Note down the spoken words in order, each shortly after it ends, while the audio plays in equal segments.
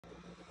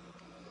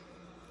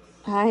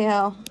Hi,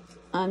 Elle.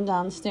 I'm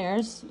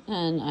downstairs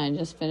and I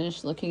just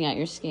finished looking at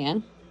your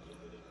scan.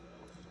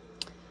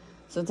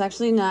 So it's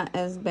actually not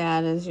as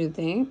bad as you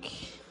think.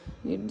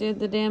 You did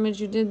the damage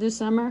you did this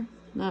summer.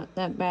 Not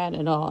that bad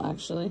at all,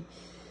 actually.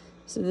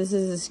 So this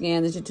is the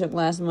scan that you took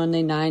last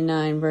Monday,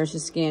 9/9,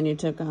 versus scan you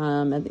took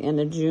at the end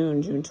of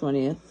June, June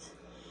 20th.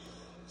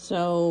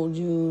 So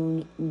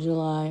June,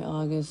 July,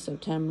 August,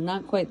 September,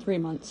 not quite 3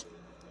 months.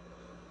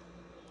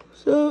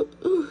 So,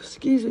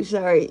 excuse me,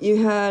 sorry. You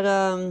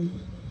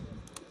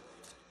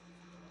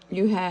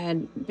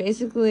had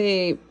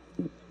basically,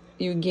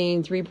 you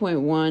gained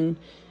 3.1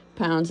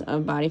 pounds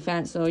of body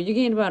fat. So you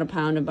gained about a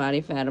pound of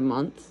body fat a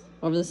month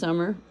over the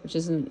summer, which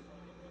isn't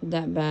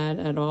that bad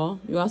at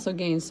all. You also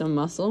gained some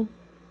muscle.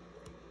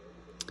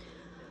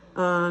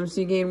 So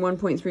you gained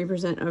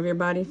 1.3% of your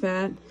body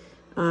fat.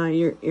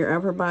 Your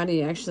upper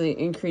body actually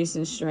increased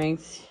in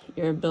strength.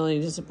 Your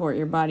ability to support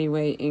your body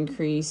weight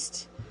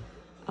increased.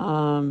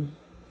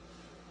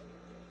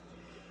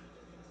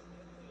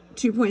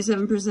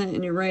 2.7%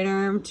 in your right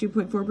arm,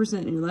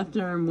 2.4% in your left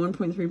arm,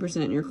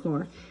 1.3% in your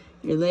core.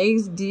 Your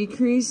legs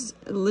decreased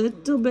a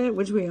little bit,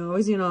 which we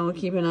always,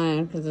 keep an eye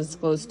on because it's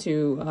close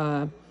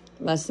to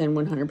less than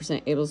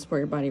 100% able to support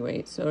your body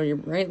weight. So your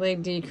right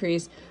leg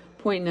decreased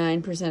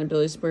 0.9%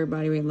 ability to support your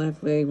body weight.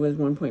 Left leg was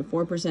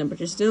 1.4%, but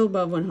you're still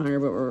above 100,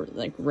 but we're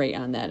like right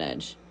on that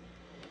edge.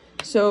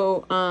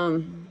 So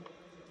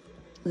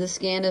the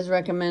scan is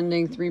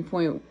recommending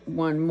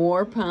 3.1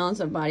 more pounds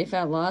of body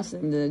fat loss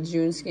in the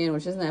June scan,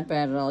 which isn't that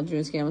bad at all.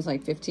 June scan was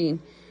like 15,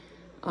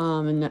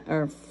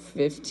 or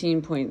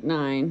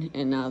 15.9,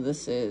 and now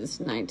this is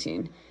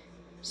 19.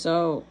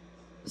 So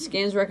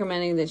scan is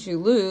recommending that you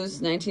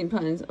lose 19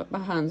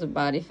 pounds of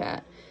body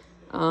fat.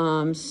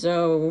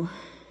 So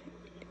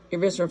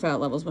your visceral fat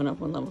levels went up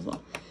 1 level as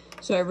well.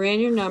 So I ran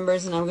your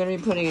numbers, and I'm going to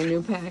be putting a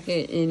new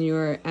packet in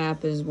your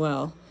app as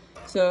well.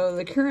 So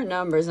the current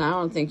numbers, I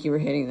don't think you were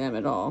hitting them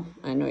at all.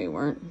 I know you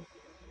weren't.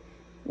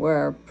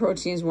 Where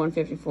protein's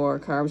 154,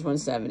 carbs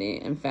 170,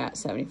 and fat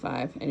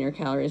 75, and your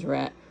calories were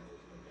at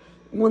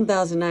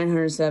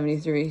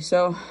 1,973.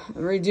 So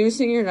I'm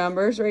reducing your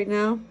numbers right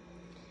now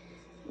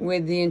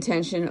with the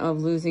intention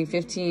of losing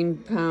 15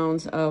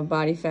 pounds of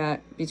body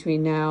fat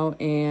between now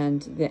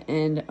and the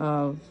end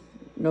of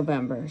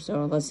November.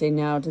 So let's say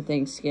now to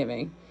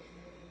Thanksgiving.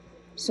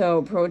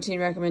 So protein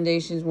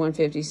recommendations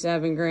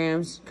 157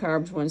 grams,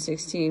 carbs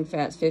 116,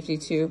 fats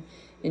 52,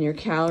 and your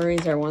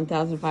calories are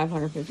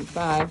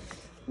 1,555,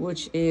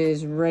 which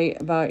is right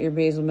about your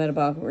basal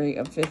metabolic rate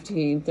of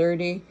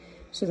 1530.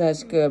 So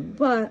that's good,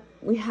 but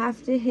we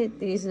have to hit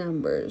these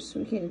numbers.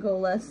 We can't go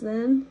less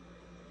than,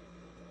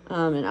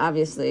 and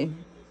obviously,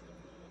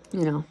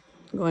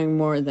 going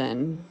more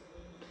than.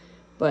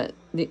 But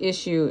the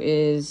issue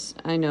is,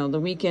 I know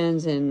the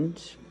weekends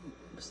and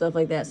stuff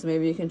like that, so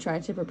maybe you can try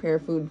to prepare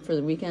food for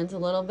the weekends a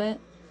little bit,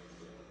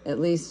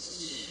 at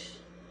least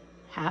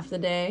half the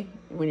day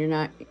when you're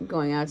not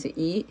going out to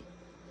eat.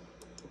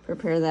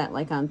 Prepare that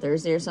like on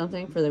Thursday or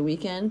something for the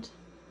weekend,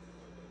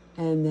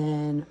 and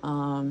then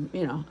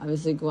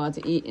obviously go out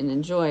to eat and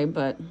enjoy,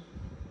 but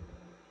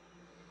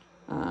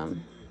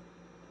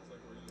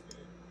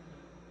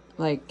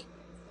like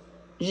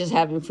just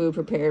having food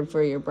prepared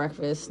for your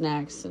breakfast,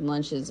 snacks, and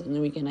lunches in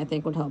the weekend, I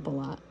think would help a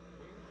lot.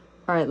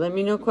 All right, let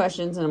me know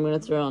questions, and I'm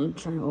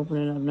trying to open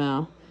it up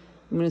now.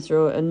 I'm going to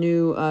throw a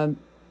new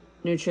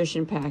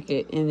nutrition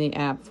packet in the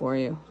app for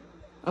you.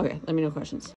 Okay, let me know questions.